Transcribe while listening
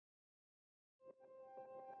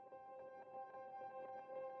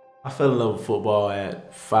I fell in love with football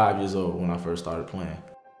at 5 years old when I first started playing.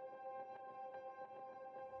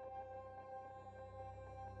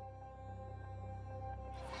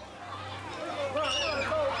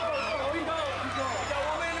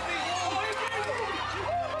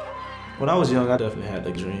 When I was young, I definitely had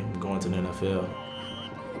the dream of going to the NFL.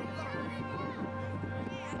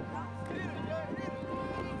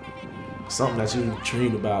 Something that you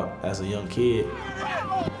dreamed about as a young kid.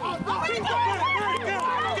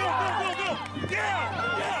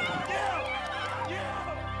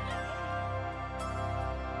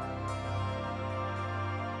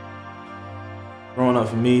 Growing up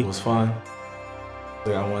for me was fun. I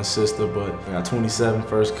got one sister, but I got 27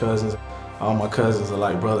 first cousins. All my cousins are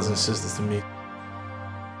like brothers and sisters to me.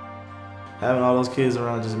 Having all those kids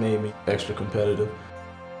around just made me extra competitive.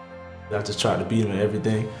 I just tried to beat them in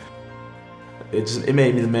everything. It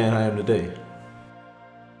made me the man I am today.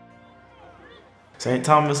 St.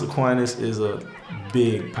 Thomas Aquinas is a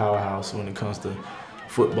big powerhouse when it comes to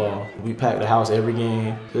football. We pack the house every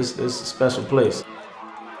game. It's a special place.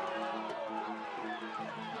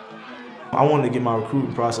 I wanted to get my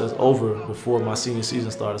recruiting process over before my senior season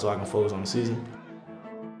started so I can focus on the season.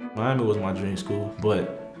 Miami was my dream school,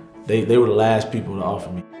 but they were the last people to offer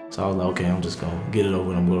me. So I was like, okay, I'm just gonna get it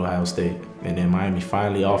over and I'm going to Ohio State. And then Miami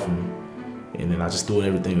finally offered me. And then I just threw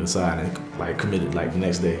everything to the side and committed the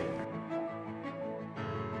next day.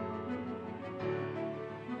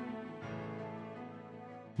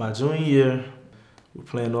 My junior year, we were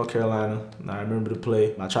playing North Carolina, and I remember the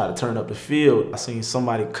play. I tried to turn up the field. I seen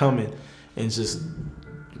somebody coming and just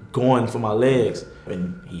going for my legs,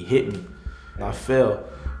 and he hit me. And I fell,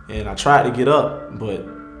 and I tried to get up, but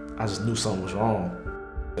I just knew something was wrong.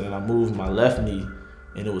 And then I moved my left knee,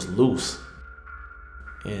 and it was loose.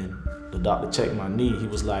 And the doctor checked my knee. He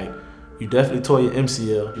was like, "You definitely tore your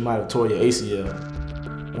MCL. You might have tore your ACL."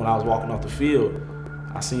 When I was walking off the field,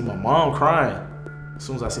 I seen my mom crying. As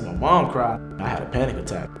soon as I see my mom cry, I had a panic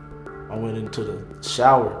attack. I went into the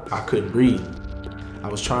shower. I couldn't breathe. I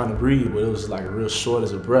was trying to breathe, but it was like a real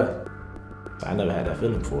shortage of breath. I never had that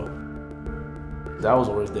feeling before. That was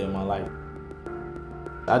the worst day of my life.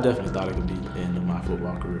 I definitely thought it could be the end of my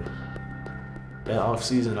football career. That off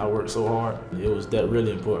season, I worked so hard. It was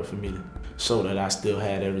really important for me to show that I still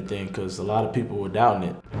had everything, because a lot of people were doubting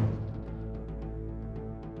it.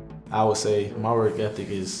 I would say my work ethic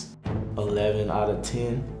is 11 out of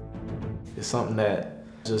 10. It's something that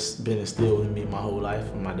just been instilled in me my whole life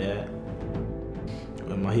from my dad.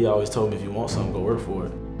 He always told me, if you want something, go work for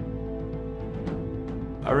it.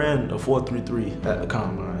 I ran a 4.33 at the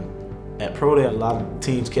combine. At Pro Day, a lot of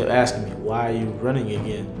teams kept asking me, "Why are you running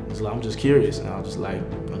again?" It's like, I'm just curious, and I was just like,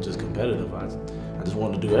 I'm just competitive. I just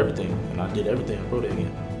wanted to do everything, and I did everything at Pro Day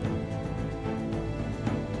again.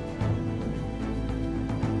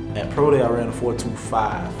 At Pro Day, I ran a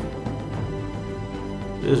 4.25.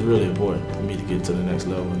 It's really important for me to get to the next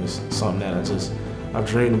level, and it's something that I've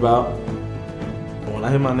dreamed about. When I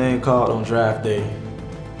hear my name called on draft day,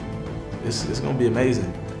 it's gonna be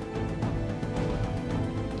amazing.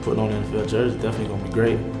 Putting on an NFL jersey is definitely gonna be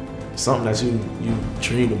great. It's something that you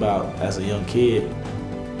dreamed about as a young kid.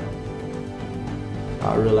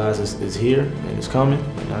 I realize it's here and it's coming,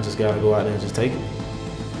 and I just gotta go out there and just take it.